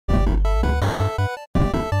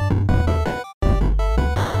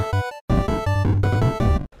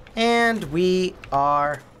And we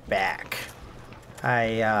are back.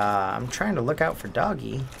 I'm trying to look out for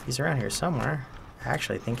Doggy. He's around here somewhere. I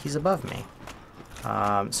actually think he's above me.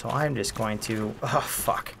 So I'm just going to... Oh,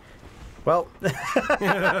 fuck. Well...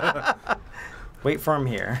 Wait for him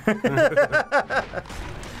here.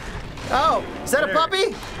 Oh, is that a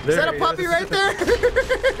puppy? Is that a puppy right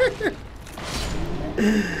there?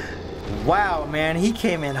 Wow, man, he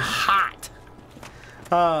came in hot.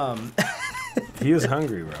 He was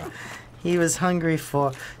hungry, bro. He was hungry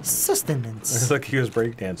for sustenance. It's like he was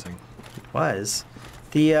breakdancing. He was.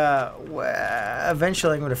 The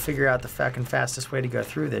eventually I'm going to figure out the fucking fastest way to go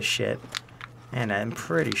through this shit, and I'm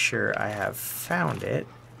pretty sure I have found it.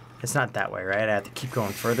 It's not that way, right? I have to keep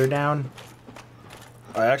going further down.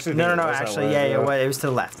 I actually no, actually, yeah, it was to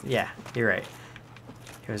the left. Yeah, you're right.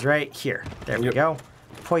 It was right here. There we go.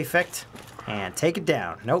 Perfect. And take it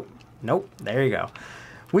down. Nope. There you go.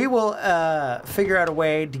 We will figure out a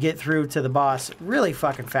way to get through to the boss really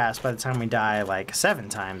fucking fast by the time we die, like 7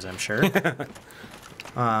 times, I'm sure.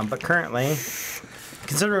 But currently,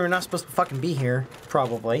 considering we're not supposed to fucking be here,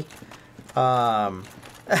 probably.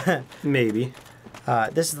 Maybe.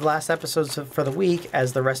 This is the last episode for the week,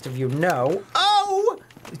 as the rest of you know. Oh!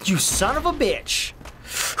 You son of a bitch!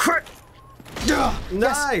 Nice!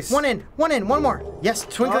 Yes. One in, one more. Yes,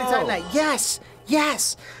 Twinkling Titanite.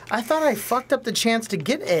 Yes! I thought I fucked up the chance to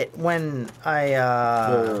get it when I,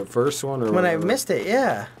 the first one, or when whatever. I missed it,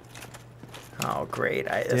 yeah. Oh, great.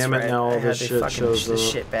 Damn it, now all this shit shows up.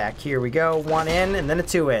 Shit back. Here we go. 1 in, and then a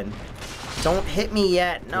 2 in. Don't hit me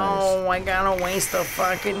yet. No, nice. I gotta waste the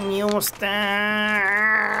fucking Eustace.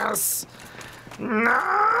 No!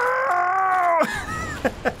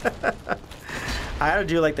 I had to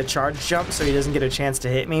do like the charge jump so he doesn't get a chance to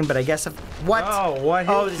hit me, but I guess if... What? Oh, what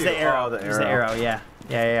hit you? It's the arrow. Oh, the arrow. It's the arrow, yeah.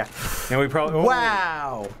 And we probably... Oh.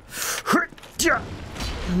 Wow!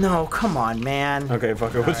 No, come on, man. Okay,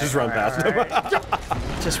 fuck it. Let's just run past him.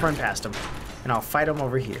 Just run past him. And I'll fight him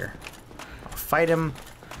over here.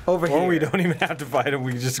 Over here. Or we don't even have to fight him.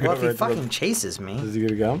 We just go if he fucking chases me. Is he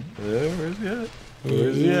gonna come? Where's he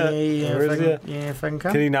at? Yeah, if I can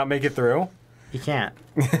come. Can he not make it through? He can't.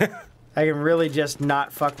 I can really just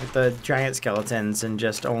not fuck with the giant skeletons and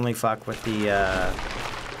just only fuck with the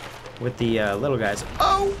little guys.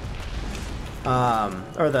 Oh!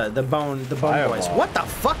 Or the bone boys. What the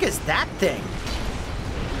fuck is that thing?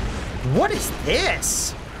 What is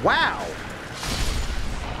this? Wow.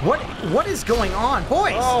 What is going on,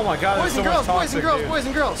 boys? Oh my god, boys and girls, boys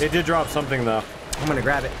and girls. It did drop something though. I'm gonna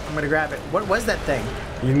grab it. What was that thing?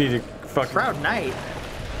 You need to fucking Proud Knight.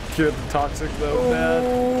 Cure the toxic though, man.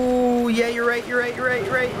 Oh yeah, you're right. Got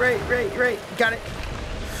it.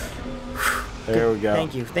 There we go.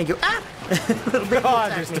 Thank you. Ah!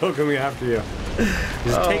 God, they're still coming after you.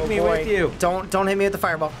 Just take me with you. Don't hit me with the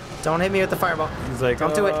fireball. Don't hit me with the fireball. He's like,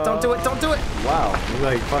 don't do it. Wow, you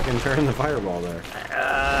like fucking turned the fireball there.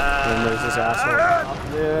 And there's this asshole.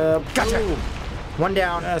 Yeah. Gotcha. Boom. 1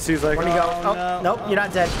 down. Yes, he's like, where'd he go? Oh, no. Nope, you're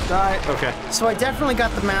not dead. Die. Okay. So I definitely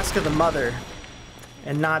got the mask of the mother,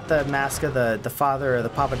 and not the mask of the father or the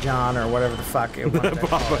Papa John or whatever the fuck it was.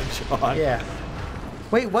 Papa John. Yeah.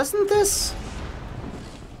 Wait, wasn't that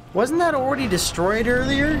already destroyed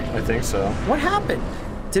earlier? I think so. What happened?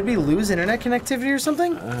 Did we lose internet connectivity or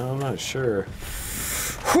something? I'm not sure.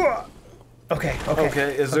 Okay.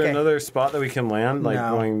 Is there another spot that we can land, like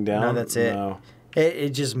going down? No, that's it. No. It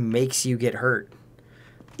just makes you get hurt.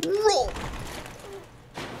 Roll.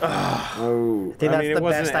 Oh. I think that's the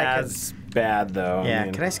wasn't best I could. as bad though. Yeah.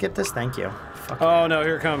 Can I skip this? Thank you. Fuck oh no!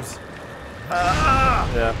 Here it comes.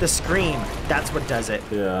 Yeah. The scream. That's what does it.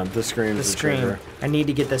 Yeah, the scream. The scream. Trigger. I need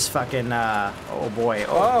to get this fucking. Oh boy.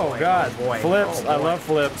 Oh god. Oh boy. Flips. Oh boy. I love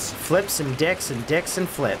flips. Flips and dicks and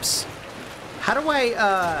flips. How do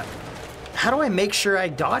I make sure I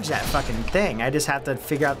dodge that fucking thing? I just have to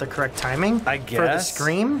figure out the correct timing. I guess. For the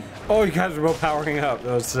scream. Oh, you guys are both powering up.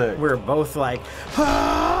 That was sick. We're both like,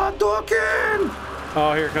 Dawkins!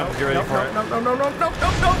 Oh, here it comes. Get ready for it. No.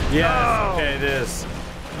 Yes. No. Okay, it is.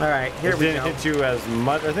 All right, here we go. It didn't hit you as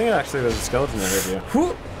much. I think it actually was a skeleton that hit you.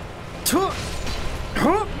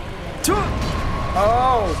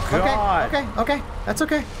 Oh god. Okay. That's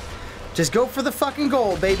okay. Just go for the fucking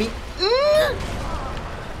goal, baby.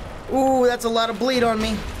 Ooh, that's a lot of bleed on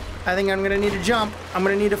me. I think I'm gonna need to jump. I'm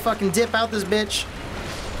gonna need to fucking dip out this bitch.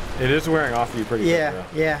 It is wearing off you pretty quick, though.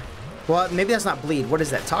 Yeah. Well, maybe that's not bleed. What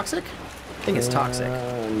is that, toxic? I think it's toxic.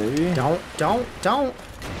 Maybe. Don't.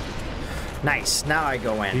 Nice, now I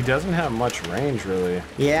go in. He doesn't have much range, really.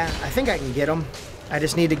 Yeah, I think I can get him. I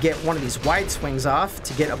just need to get one of these wide swings off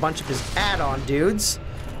to get a bunch of his add-on dudes.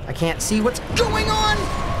 I can't see what's going on!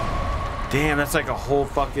 Damn, that's like a whole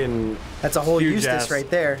fucking... That's a whole Eustace right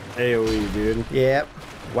there. AoE, dude. Yep.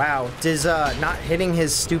 Wow. Does not hitting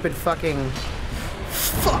his stupid fucking...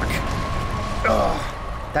 Fuck! Ugh.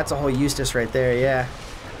 That's a whole Eustace right there, yeah.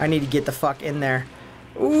 I need to get the fuck in there.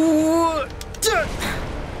 Ooh!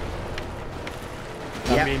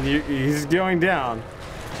 I mean, he's going down.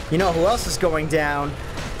 You know who else is going down?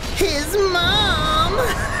 His mom!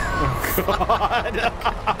 Oh, God.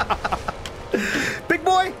 Big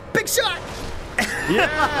boy, big shot!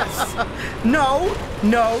 Yes! No,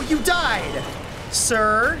 no, you died!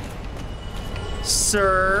 Sir?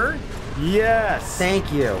 Sir? Yes!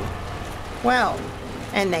 Thank you. Well,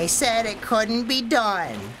 and they said it couldn't be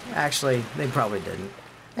done. Actually, they probably didn't.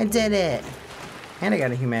 I did it. And I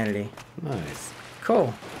got a humanity. Nice.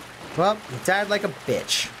 Cool. Well, you died like a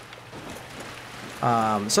bitch.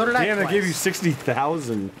 So did I. Damn, they gave you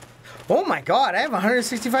 60,000. Oh my god, I have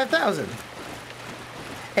 165,000.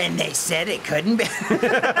 And they said it couldn't be.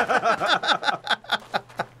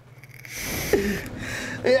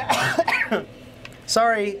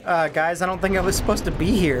 Sorry, guys, I don't think I was supposed to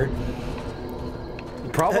be here.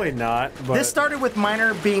 Probably not, but... This started with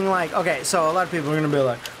Miner being like, okay, so a lot of people are going to be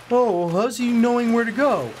like, oh, well, how's he knowing where to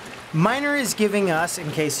go? Miner is giving us,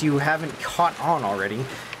 in case you haven't caught on already,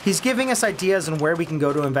 he's giving us ideas on where we can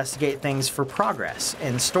go to investigate things for progress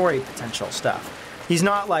and story potential stuff. He's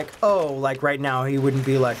not like, oh, like right now he wouldn't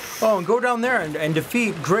be like, oh, and go down there and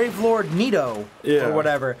defeat Gravelord Nito or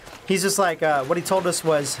whatever. He's just like, what he told us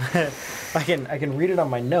was, I can read it on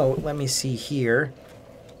my note. Let me see here.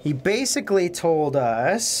 He basically told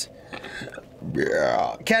us,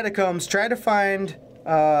 Catacombs, try to find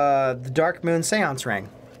the Dark Moon Seance Ring.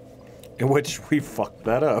 In which we fucked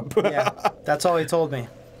that up. Yeah, that's all he told me.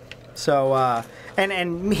 So,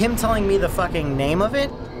 and him telling me the fucking name of it,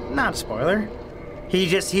 not a spoiler. He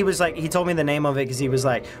told me the name of it because he was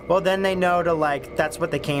like, well, then they know to like, that's what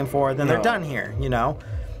they came for, then they're done here, you know?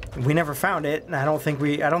 We never found it, and I don't think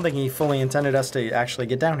he fully intended us to actually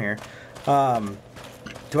get down here.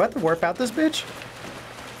 Do I have to warp out this bitch?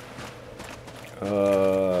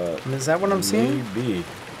 Is that what I'm seeing? Maybe.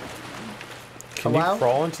 Can you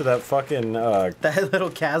crawl into that fucking, that little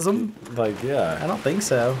chasm? Like, yeah. I don't think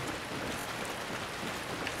so.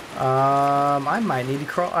 I might need to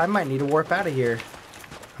crawl. I might need to warp out of here.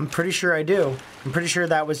 I'm pretty sure I do. I'm pretty sure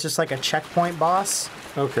that was just like a checkpoint boss.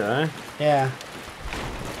 Okay. Yeah.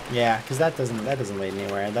 Yeah, because that doesn't lead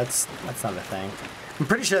anywhere. That's not a thing. I'm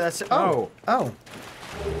pretty sure that's. Oh.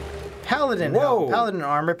 Paladin. Whoa. Paladin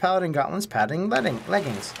armor, paladin gauntlets, padding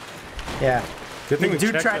leggings. Yeah. Good thing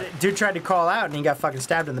Dude tried to call out and he got fucking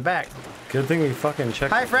stabbed in the back. Good thing we fucking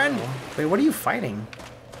checked. Hi, friend. Wait, what are you fighting?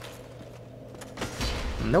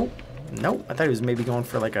 Nope. Nope. I thought he was maybe going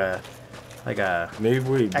for like a maybe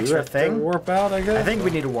we extra thing. Warp out, I guess. I think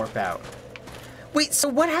we need to warp out. Wait, so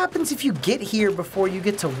what happens if you get here before you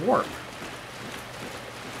get to warp?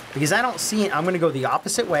 Because I don't see it. I'm gonna go the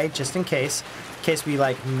opposite way just in case we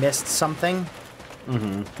like missed something.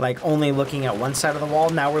 Mm-hmm. Like only looking at one side of the wall.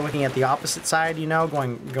 Now we're looking at the opposite side. You know,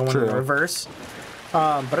 going in reverse.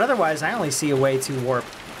 But otherwise, I only see a way to warp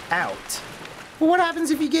out. Well, what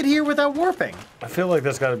happens if you get here without warping? I feel like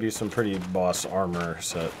that's got to be some pretty boss armor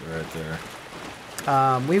set right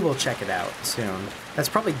there. We will check it out soon. That's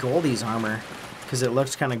probably Goldie's armor, because it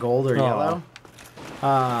looks kind of gold or yellow.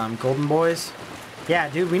 Golden Boys. Yeah,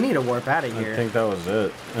 dude, we need to warp out of here. I think that was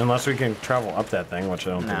it. Unless we can travel up that thing, which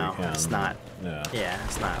I don't think we can. No, it's not. Yeah. Yeah,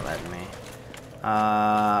 it's not letting me.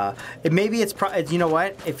 Maybe it's you know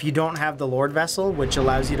what? If you don't have the Lord Vessel, which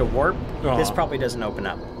allows you to warp, this probably doesn't open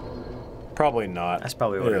up. Probably not. That's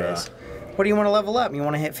probably what it is. What do you want to level up? You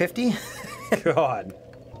want to hit 50? God.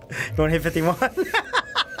 You want to hit 51?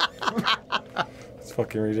 It's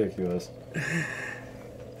fucking ridiculous.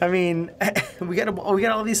 I mean, we got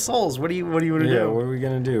all these souls. What do you want to do? Yeah, what are we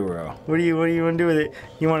gonna do, bro? What do you want to do with it?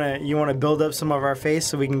 You want to build up some of our face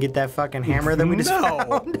so we can get that fucking hammer that we just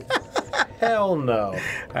found? Hell no.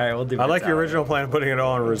 All right, we'll do Vitality. I like your original plan of putting it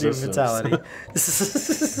all on resistance. Vitality.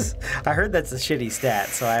 I heard that's a shitty stat,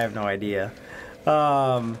 so I have no idea.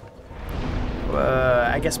 I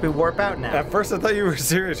guess we warp out now. At first I thought you were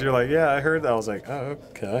serious. You're like, yeah, I heard that. I was like, oh,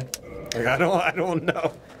 okay. Like, I don't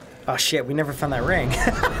know. Oh shit, we never found that ring.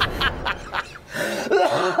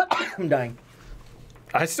 I'm dying.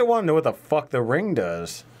 I still want to know what the fuck the ring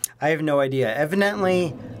does. I have no idea.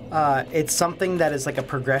 Evidently, it's something that is like a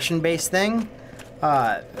progression-based thing,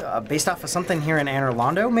 based off of something here in Anor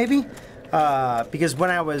Londo, maybe. Because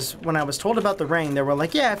when I was told about the ring, they were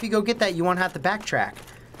like, yeah, if you go get that, you won't have to backtrack.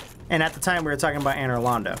 And at the time, we were talking about Anor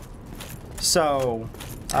Londo. So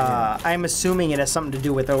I'm assuming it has something to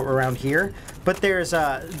do with around here. But there's,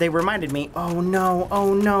 they reminded me, oh no,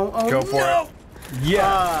 oh no, oh no. Go for it.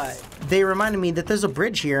 Yeah. They reminded me that there's a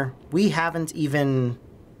bridge here. We haven't even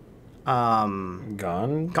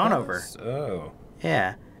gone over. Oh.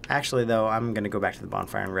 Yeah. Actually, though, I'm going to go back to the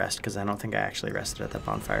bonfire and rest, because I don't think I actually rested at that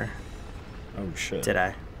bonfire. Oh, shit. Did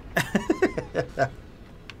I?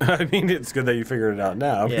 I mean, it's good that you figured it out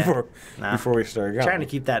now before we start going. Trying to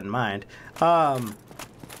keep that in mind.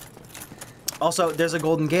 Also, there's a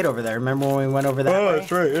golden gate over there. Remember when we went over that way? Oh,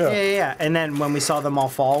 that's right, yeah. Yeah. And then when we saw them all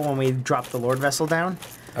fall, when we dropped the Lord Vessel down.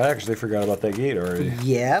 I actually forgot about that gate already.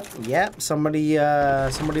 Yep. Somebody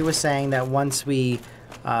was saying that once we,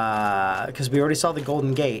 because we already saw the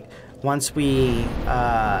golden gate, once we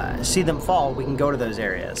see them fall, we can go to those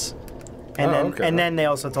areas. And then they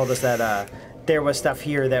also told us that there was stuff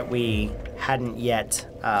here that we hadn't yet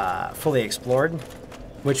fully explored,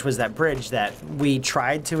 which was that bridge that we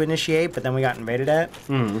tried to initiate, but then we got invaded at.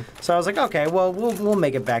 Mm-hmm. So I was like, okay, well, we'll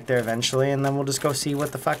make it back there eventually, and then we'll just go see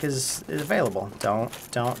what the fuck is available. Don't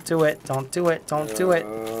do it. Don't do it. Don't do it.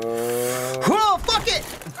 Whoa, fuck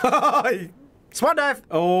it! Swan dive!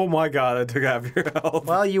 Oh my god, I took half your health.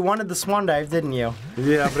 Well, you wanted the swan dive, didn't you?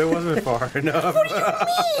 Yeah, but it wasn't far enough. What do you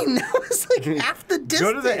mean? That was like half the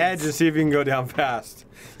distance. Go to the edge and see if you can go down fast.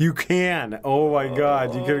 You can. Oh my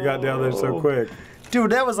god, you could have got down there so quick.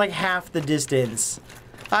 Dude, that was like half the distance.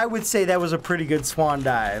 I would say that was a pretty good swan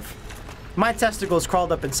dive. My testicles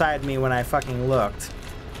crawled up inside me when I fucking looked.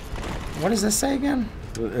 What does this say again?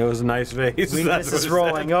 It was a nice vase. Weakness is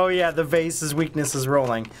rolling. Said. Oh yeah, the vase's weakness is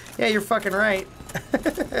rolling. Yeah, you're fucking right.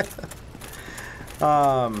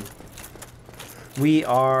 We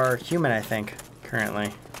are human, I think,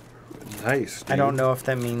 currently. Nice, dude. I don't know if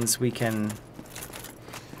that means we can...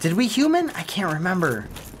 Did we human? I can't remember.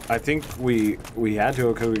 I think we had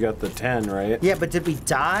to because we got the 10, right? Yeah, but did we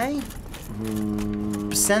die?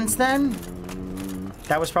 Since then?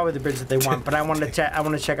 That was probably the bridge that they want, but I wanted to check. I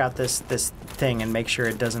want to check out this thing and make sure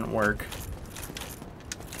it doesn't work.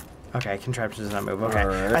 Okay, contraption does not move. Okay,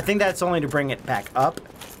 right. I think that's only to bring it back up,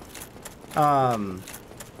 and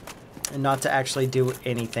not to actually do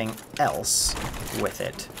anything else with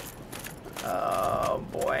it. Oh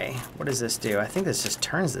boy, what does this do? I think this just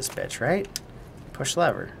turns this bitch, right? Push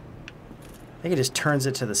lever. I think it just turns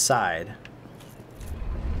it to the side.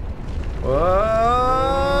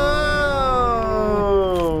 Whoa!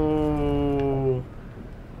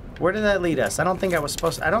 Where did that lead us? I don't think I was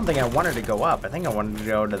supposed to, I don't think I wanted to go up. I think I wanted to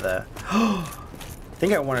go to the... I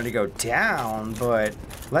think I wanted to go down, but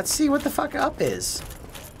let's see what the fuck up is.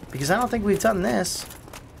 Because I don't think we've done this.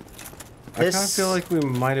 I kind of feel like we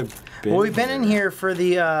might have been Well, we've been in here for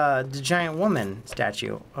the giant woman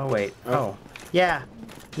statue. Oh, wait. Oh. Yeah.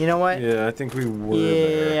 You know what? Yeah, I think we were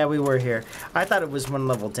there. Yeah, we were here. I thought it was one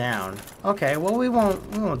level down. Okay, well we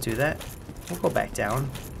won't do that. We'll go back down.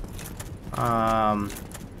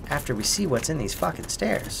 After we see what's in these fucking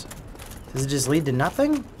stairs. Does it just lead to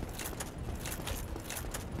nothing?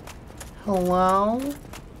 Hello?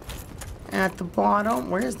 At the bottom?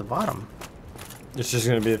 Where is the bottom? It's just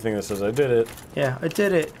gonna be the thing that says I did it. Yeah, I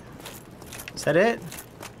did it. Is that it?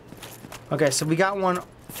 Okay, so we got one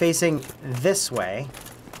facing this way.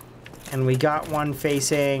 And we got one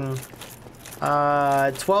facing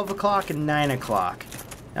 12 o'clock and 9 o'clock.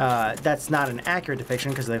 That's not an accurate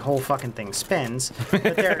depiction because the whole fucking thing spins.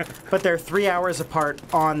 But they're 3 hours apart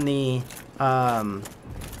on the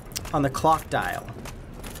clock dial.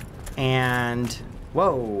 And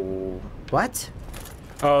whoa, what?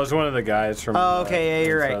 Oh, it was one of the guys from. Oh, okay, yeah,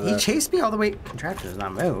 you're right. He chased me all the way. Contraption does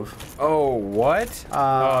not move. Oh, what?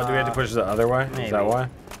 Oh, do we have to push the other way? Maybe. Is that why?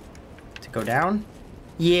 To go down?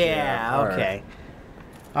 Yeah, okay.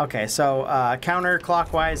 Right. Okay, so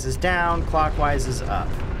counterclockwise is down, clockwise is up.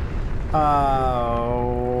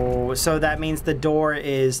 Oh, so that means the door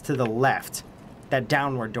is to the left. That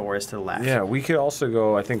downward door is to the left. Yeah, we could also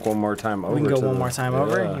go, I think, one more time over. We can go one more time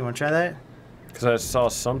over? You want to try that? Because I saw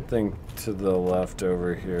something to the left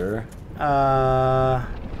over here. I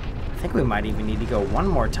think we might even need to go one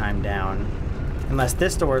more time down. Unless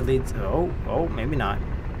this door leads... Oh, maybe not.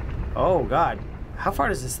 Oh, God. How far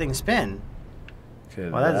does this thing spin? Okay,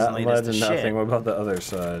 well, that doesn't lead us to nothing. shit. What about the other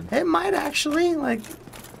side? It might actually, like...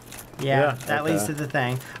 Yeah, that okay. leads to the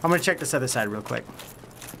thing. I'm going to check this other side real quick.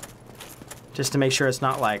 Just to make sure it's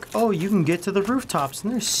not like, oh, you can get to the rooftops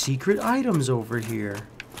and there's secret items over here.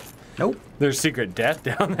 Nope. There's secret death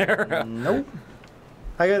down there? Nope.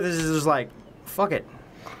 I got this is just like, fuck it.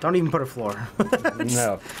 Don't even put a floor.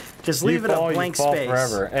 No. Just leave it a blank you fall space.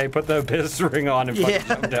 Forever. Hey, put the abyss ring on and fucking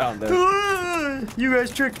jump down there. You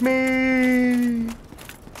guys tricked me.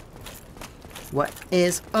 What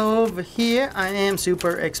is over here? I am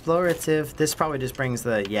super explorative. This probably just brings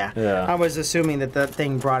the, yeah. I was assuming that the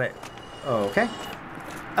thing brought it, okay.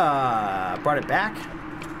 Brought it back.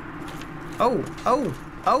 Oh.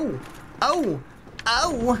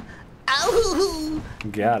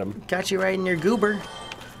 Got him. Got you right in your goober.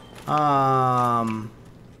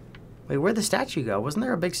 Wait, where'd the statue go? Wasn't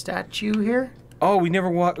there a big statue here? Oh, we never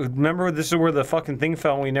remember this is where the fucking thing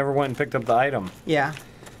fell and we never went and picked up the item. Yeah.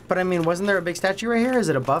 But I mean, wasn't there a big statue right here? Is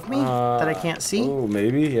it above me that I can't see? Oh,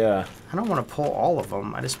 maybe, yeah. I don't want to pull all of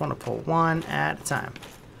them. I just want to pull one at a time.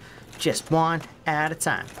 Just one at a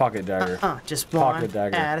time. Pocket dagger. Just one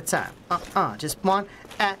at a time. Just one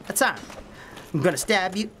at a time. I'm gonna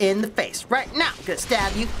stab you in the face right now. I'm gonna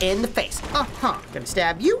stab you in the face. Gonna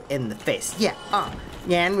stab you in the face. Yeah.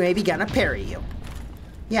 Yeah, and maybe gonna parry you.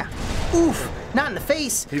 Yeah. Oof. Not in the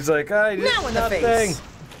face. He's like, I did now in the nothing. face.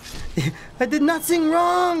 I did nothing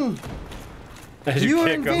wrong. As you are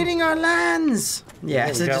kick invading our lands. Yeah,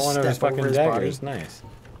 he so got just one of his step over fucking his daggers. body. Nice.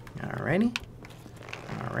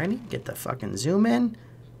 Alrighty. Get the fucking zoom in.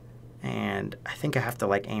 And I think I have to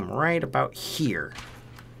like aim right about here.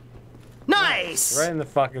 Nice! Right in the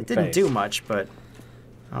fucking face. Didn't do much, but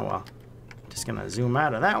oh well. Just gonna zoom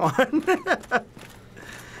out of that one.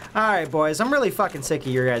 Alright, boys. I'm really fucking sick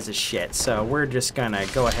of your guys' shit, so we're just gonna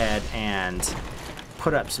go ahead and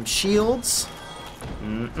put up some shields.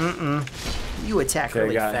 You attack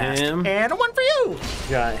really fast. Him. And a one for you!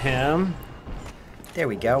 Got him. There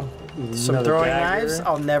we go. Some Another throwing dagger. knives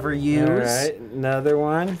I'll never use. Alright, another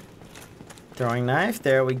one. Throwing knife.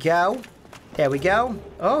 There we go. There we go.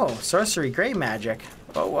 Oh, sorcery, gray magic.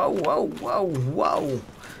 Whoa.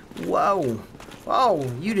 Whoa.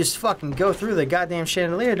 You just fucking go through the goddamn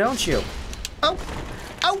chandelier, don't you? Oh,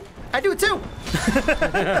 I do it too.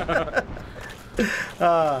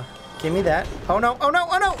 Give me that. Oh no.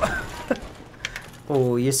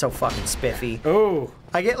 Oh, you're so fucking spiffy. Oh.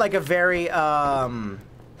 I get like a very wow.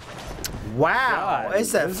 God,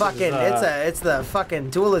 it's a fucking it's the fucking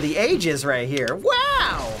duel of the ages right here.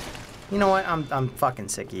 Wow. You know what? I'm fucking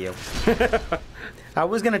sick of you. I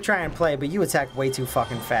was gonna try and play, but you attack way too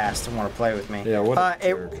fucking fast to want to play with me. Yeah, what a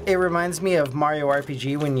jerk. It reminds me of Mario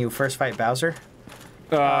RPG when you first fight Bowser.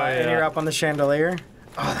 And you're up on the chandelier.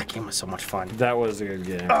 Oh, that game was so much fun. That was a good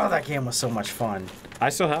game. Oh, that game was so much fun. I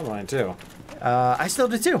still have mine too. I still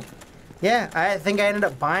do too. Yeah, I think I ended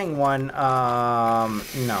up buying one. No.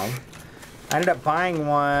 I ended up buying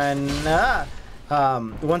one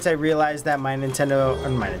once I realized that my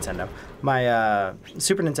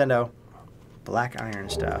Super Nintendo, Black Iron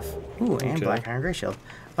stuff. Ooh, and Okay. Black Iron Gray Shield.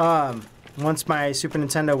 Once my Super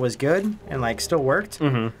Nintendo was good and like still worked,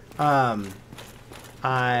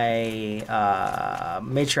 I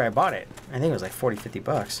made sure I bought it. I think it was like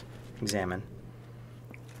 $40-50. Examine.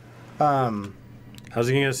 How's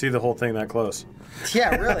he gonna see the whole thing that close?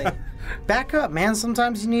 Yeah, really. Back up, man.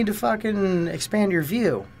 Sometimes you need to fucking expand your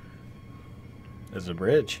view. There's a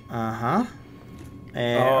bridge. And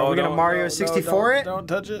are we gonna Mario 64 it? Don't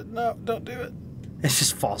touch it. No, don't do it. It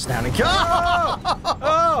just falls down and goes.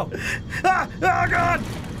 Oh! Oh God!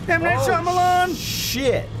 M. Night Shyamalan!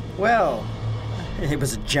 Shit! Well, it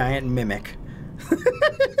was a giant mimic.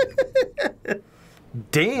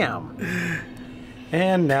 Damn!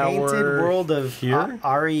 And now Painted we're World of here.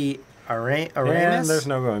 Ariamis. And there's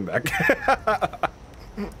no going back.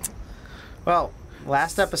 Well,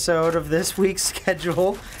 last episode of this week's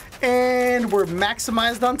schedule, and we're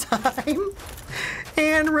maximized on time,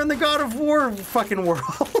 and we're in the God of War fucking world.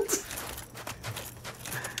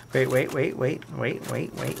 Wait.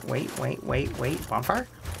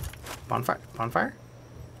 Bonfire?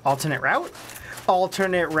 Alternate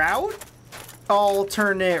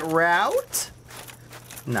route?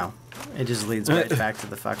 No. It just leads right back to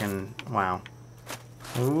the fucking, wow.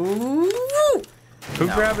 Ooh! Who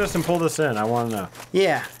grabbed us and pulled us in? I want to know.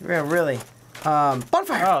 Yeah, really.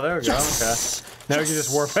 Bonfire! Oh, there we go. Yes! Okay. Now we can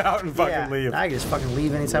just warp out and fucking leave. I can just fucking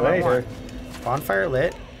leave anytime I want. Bonfire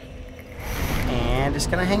lit. And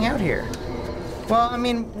just gonna hang out here. Well, I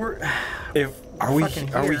mean, Are we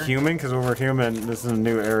human? Because when we're human, this is a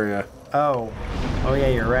new area. Oh yeah,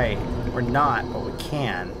 you're right. We're not, but we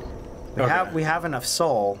can. We have enough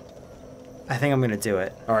soul. I think I'm gonna do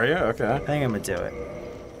it. Are you? Okay. I think I'm gonna do it.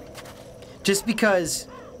 Just because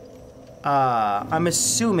I'm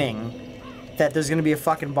assuming that there's gonna be a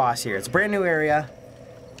fucking boss here. It's a brand new area.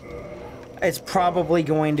 It's probably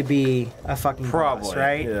going to be a fucking boss,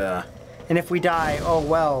 right? Yeah. And if we die, oh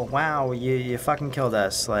well, wow, you fucking killed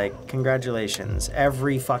us. Like, congratulations.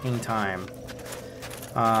 Every fucking time.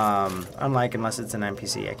 Unlike unless it's an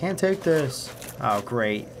NPC. I can't take this. Oh,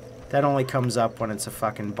 great. That only comes up when it's a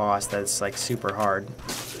fucking boss that's like super hard.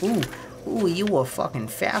 Ooh, ooh, you a fucking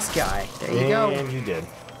fast guy. There you go. And you did.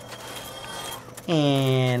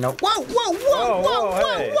 And whoa, whoa, whoa, whoa,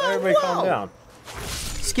 whoa, hey, whoa, everybody whoa. calm down.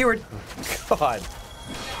 Skewered. God.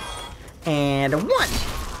 And a 1.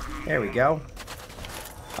 There we go.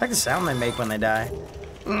 I like the sound they make when they die.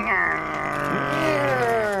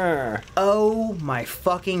 Oh my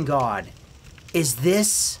fucking god. Is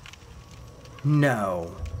this...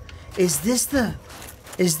 No. Is this the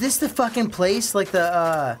fucking place, like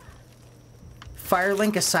the,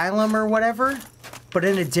 Firelink Asylum or whatever? But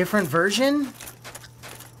in a different version?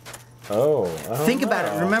 Oh, Think about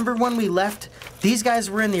it. Remember when we left... These guys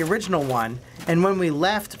were in the original one, and when we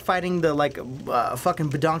left fighting the, like, fucking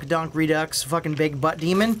Badonkadonk Redux fucking big butt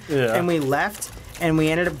demon, and we left, and we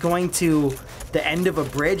ended up going to the end of a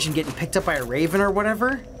bridge and getting picked up by a raven or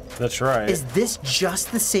whatever? That's right. Is this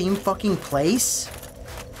just the same fucking place?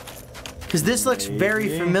 Because this looks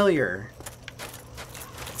very familiar.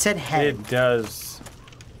 It said head. It does.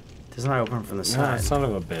 Does not open from the side. Nah, son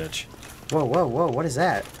of a bitch. Whoa, whoa, whoa, what is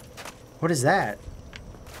that? What is that?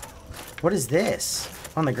 What is this?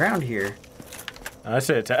 On the ground here. I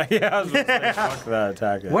say attack. Yeah, I was going to say, fuck that,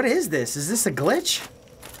 attack it. What is this? Is this a glitch?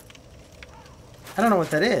 I don't know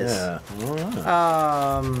what that is. Yeah. I don't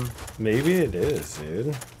know. Maybe it is,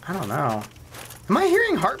 dude. I don't know. Am I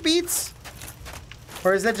hearing heartbeats?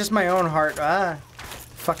 Or is that just my own heart?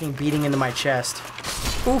 Fucking beating into my chest.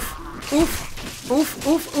 Oof, oof, oof,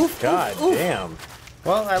 oof, oof, God oof, oof. damn.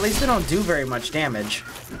 Well, at least they don't do very much damage.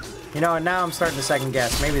 You know, and now I'm starting to second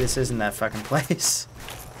guess. Maybe this isn't that fucking place.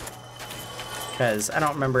 Because I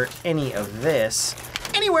don't remember any of this.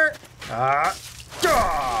 Anywhere! Yeah.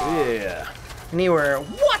 Anywhere.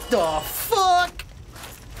 What the fuck?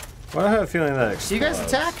 Well, I have a feeling that explodes. Do you guys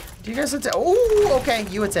attack? Do you guys attack? Ooh, okay,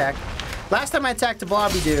 you attack. Last time I attacked a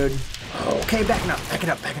blobby dude. Okay, backing up, backing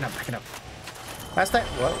up, backing up, backing up. Last time,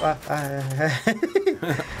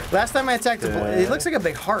 last time I attacked a blobby, it looks like a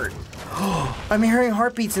big heart. I'm hearing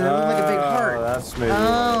heartbeats and they look like a big heart. That's maybe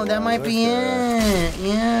that might be it.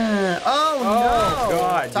 Yeah. Oh, no.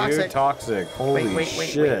 God, Toxic. dude, toxic. Holy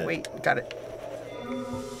shit. Wait. Got it.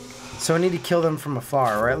 So I need to kill them from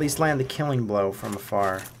afar, or at least land the killing blow from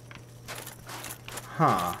afar.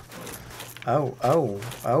 Huh. Oh.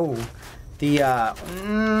 The,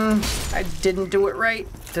 I didn't do it right.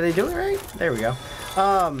 Did I do it right? There we go.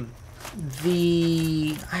 I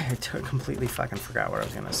completely fucking forgot what I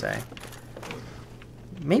was gonna say.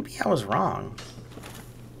 Maybe I was wrong.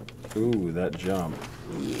 Ooh, that jump.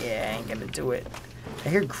 Yeah, I ain't gonna do it. I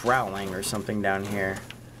hear growling or something down here.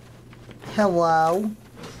 Hello?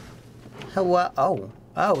 Hello?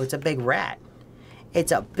 Oh, it's a big rat.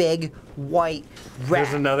 It's a big white rat.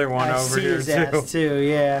 There's another one over here, his ass too,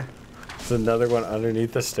 yeah. There's another one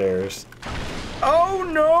underneath the stairs. Oh,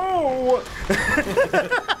 no!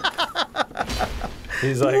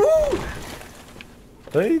 He's like...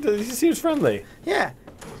 He seems friendly. Yeah.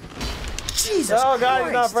 Jesus Oh, God, Christ.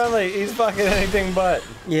 he's not friendly. He's fucking anything but.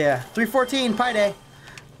 Yeah, 314, Pi Day.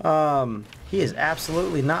 He is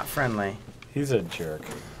absolutely not friendly. He's a jerk.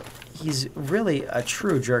 He's really a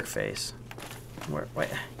true jerk face. Wait.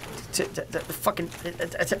 Fucking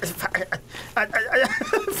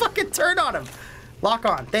turn on him. Lock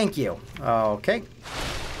on. Thank you. Okay.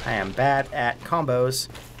 I am bad at combos.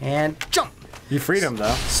 And jump. You freed him,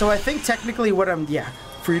 though. So I think technically what I'm... Yeah.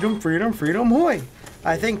 Freedom, hoy.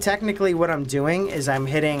 I think technically what I'm doing is I'm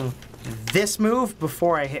hitting this move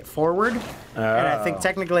before I hit forward. Oh. And I think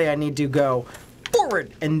technically I need to go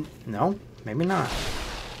forward. And no, maybe not.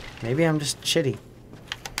 Maybe I'm just shitty.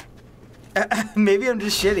 Maybe I'm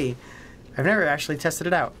just shitty. I've never actually tested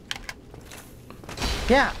it out.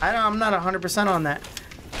 Yeah, I'm not 100% on that.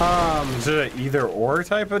 Is it an either-or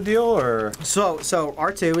type of deal, or...? So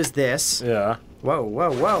R2 is this. Yeah.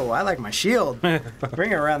 Whoa. I like my shield.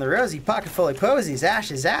 Bring it around the rosy, pocket full of posies,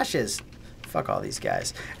 ashes. Fuck all these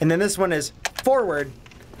guys. And then this one is forward.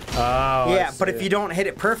 Oh, yeah, but if you don't hit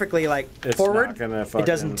it perfectly, like it's forward, not it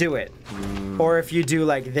doesn't do it. Or if you do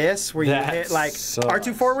like this, where you hit like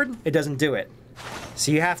R2 forward, it doesn't do it.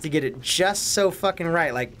 So you have to get it just so fucking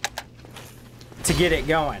right, like, to get it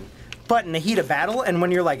going. But in the heat of battle, and when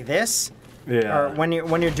you're like this, or when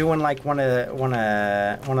you're doing like wanna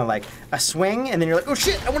like a swing, and then you're like, oh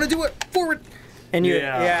shit, I want to do it forward, and you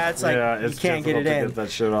it's like you can't get it in. Get that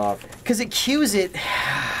shit off. Because it cues it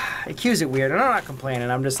weird, and I'm not complaining.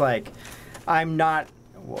 I'm just like, I'm not.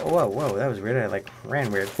 Whoa, that was weird. I like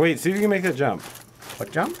ran weird. Wait, see if you can make that jump.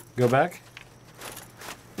 What jump? Go back.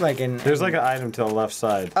 Like in. There's like an item to the left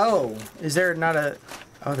side. Oh, is there not a?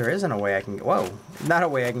 Oh, there isn't a way I can. Whoa, not a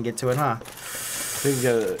way I can get to it, huh? You can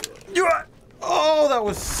get it. That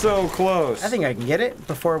was so close. I think I can get it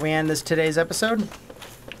before we end today's episode.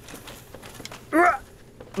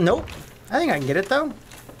 Nope. I think I can get it, though.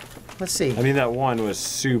 Let's see. I mean, that one was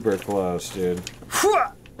super close, dude.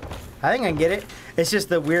 I think I can get it. It's just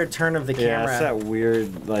the weird turn of the camera. Yeah, it's that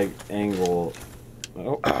weird, like, angle.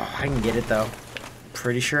 Oh. I can get it, though.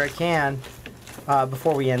 Pretty sure I can.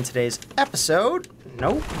 Before we end today's episode.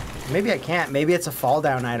 Nope. Maybe I can't. Maybe it's a fall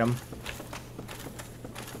down item.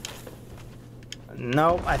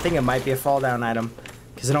 Nope. I think it might be a fall down item.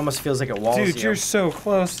 Because it almost feels like it walls you. Dude, you're so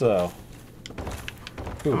close, though.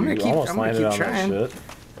 Ooh, I'm gonna keep trying. I'm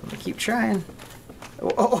gonna keep trying.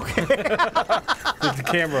 Oh, okay. The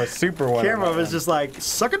camera super wide. The camera was just like,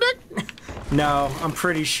 suck a dick? No, I'm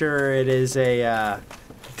pretty sure it is a...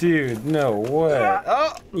 Dude, no way.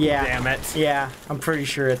 Oh! Yeah. Damn it. Yeah, I'm pretty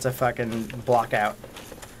sure it's a fucking block out.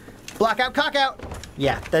 Block out, cock out!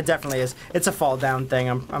 Yeah, that definitely is. It's a fall down thing,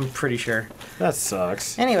 I'm pretty sure. That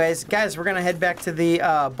sucks. Anyways, guys, we're gonna head back to the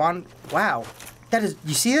bond... Wow. That is...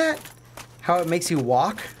 You see that? How it makes you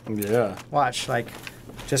walk? Yeah. Watch, like,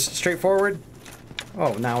 just straightforward.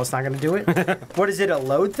 Oh, now it's not gonna do it? What is it, a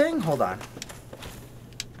load thing? Hold on.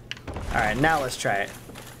 Alright, now let's try it.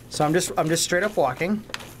 So I'm just straight up walking.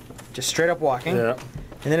 Just straight up walking. Yeah.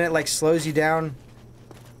 And then it like slows you down.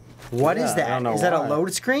 What is that? I don't know Is that a why.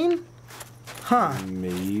 load screen? Huh.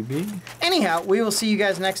 Maybe. Anyhow, we will see you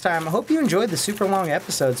guys next time. I hope you enjoyed the super long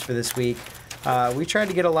episodes for this week. We tried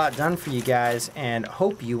to get a lot done for you guys and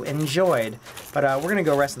hope you enjoyed. But we're going to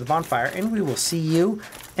go rest at the bonfire and we will see you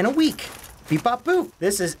in a week. Beep bop boop.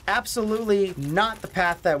 This is absolutely not the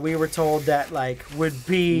path that we were told that like would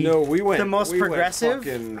be the most progressive.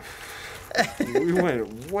 We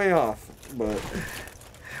went way off, but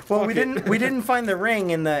well, we didn't find the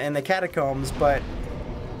ring in the catacombs, but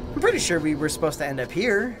I'm pretty sure we were supposed to end up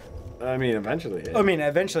here. I mean, eventually. Yeah. I mean,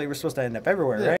 eventually we're supposed to end up everywhere, right?